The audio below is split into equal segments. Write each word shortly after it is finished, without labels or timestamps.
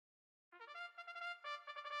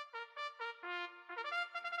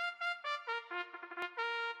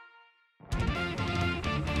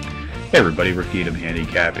Hey everybody, Rick Needham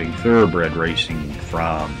handicapping thoroughbred racing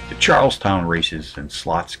from the Charlestown Races and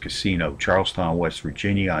Slots Casino, Charlestown, West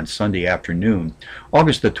Virginia on Sunday afternoon,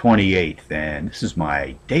 August the 28th. And this is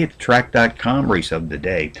my dayatthetrack.com race of the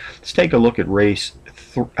day. Let's take a look at race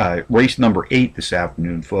number 8 this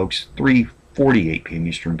afternoon, folks. 3:48 p.m.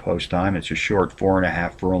 Eastern Post Time. It's a short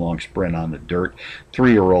 4.5 furlong sprint on the dirt.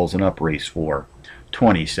 3-year-olds and up, race 4.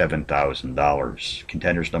 $27,000.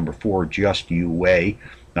 Contenders: number 4, Just You Way;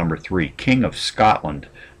 number 3, King of Scotland;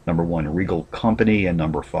 number 1, Regal Company; and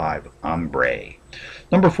number 5, Ombre.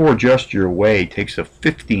 Number 4, Just Your Way, takes a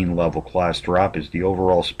 15 level class drop, is the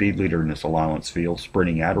overall speed leader in this allowance field,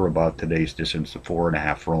 sprinting at or about today's distance of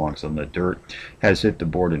 4.5 furlongs on the dirt. Has hit the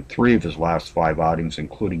board in 3 of his last 5 outings,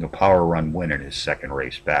 including a power run win in his second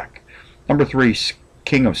race back. Number 3,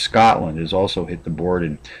 King of Scotland, has also hit the board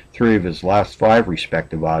in 3 of his last 5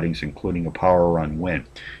 respective outings, including a power run win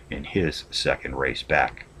in his second race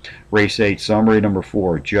back. Race 8 summary: number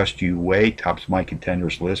 4, Just You Way, tops my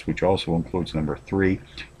contenders list, which also includes number 3,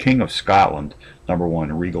 King of Scotland; number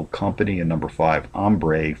 1, Regal Company; and number 5,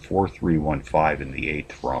 Ombre. 4-3-1-5 in the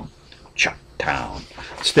 8th from Chucktown.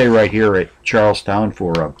 Stay right here at Charlestown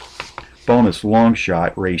for a bonus long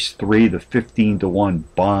shot. Race 3, the 15-1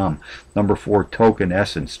 Bomb. Number 4, Token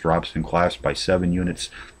Essence, drops in class by 7 units.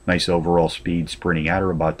 Nice overall speed, sprinting at or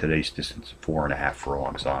about today's distance of 4.5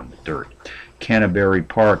 furlongs on the dirt. Canterbury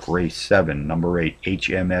Park, race 7, number 8,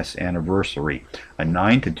 HMS Anniversary, a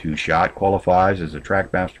 9-2 shot, qualifies as a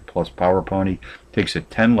Trackmaster Plus Power Pony, takes a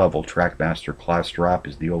 10 level Trackmaster class drop,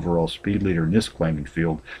 is the overall speed leader in this claiming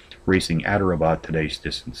field, racing at or about today's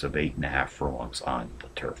distance of 8.5 furlongs on the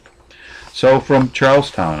turf. So from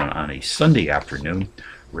Charlestown on a Sunday afternoon,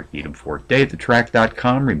 Rick Needham for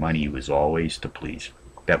dayatthetrack.com, reminding you as always to please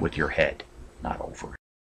bet with your head, not over it.